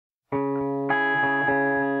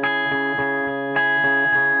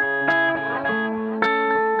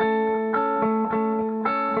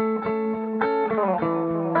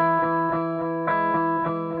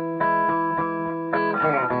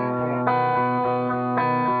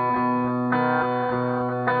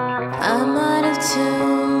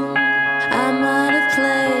tune. I'm out of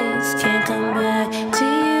place, can't come back to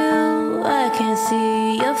you. I can't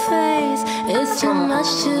see your face, it's too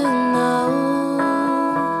much to know.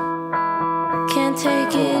 Can't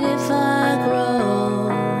take it if I grow.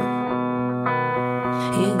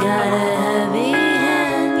 You got a heavy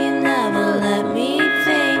hand, you never let me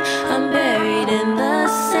think. I'm buried in the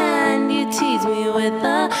sand, you tease me with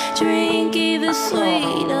a drink, even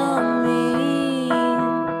sweet on me,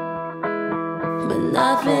 but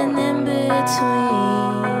nothing in between.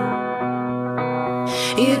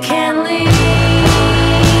 You can't lead,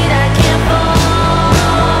 I can't fall,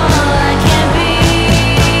 I can't be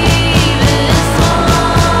this small.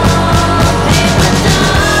 Paper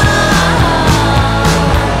doll,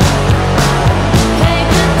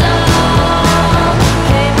 paper doll,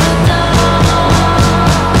 paper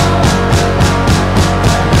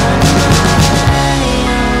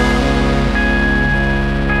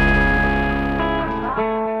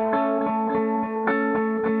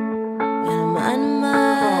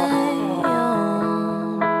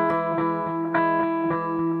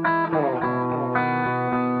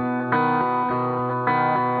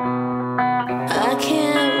I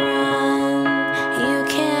can't run, you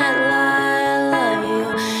can't lie, I love you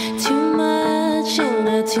too much and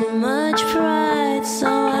got too much pride, so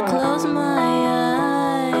I close my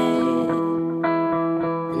eyes,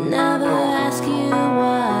 never ask you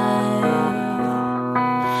why.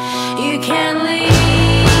 You can't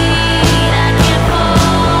leave, I can't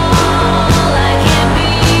fall, I can't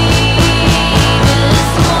be this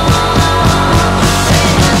small.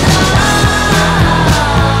 Paper doll,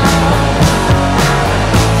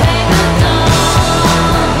 paper doll,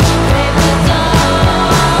 paper doll,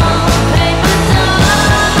 paper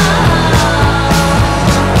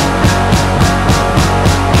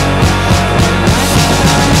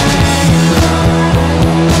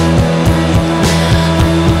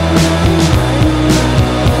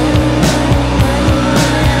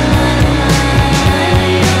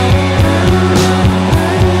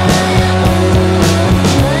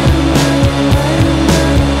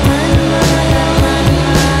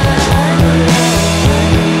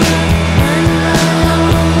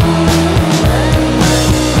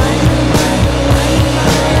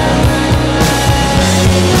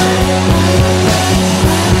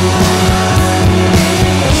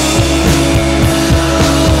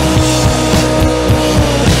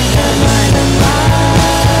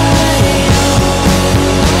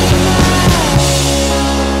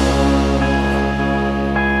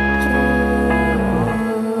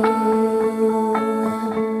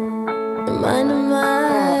mind of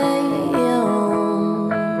my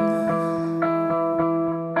own.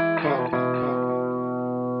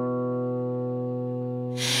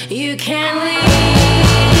 You can't leave.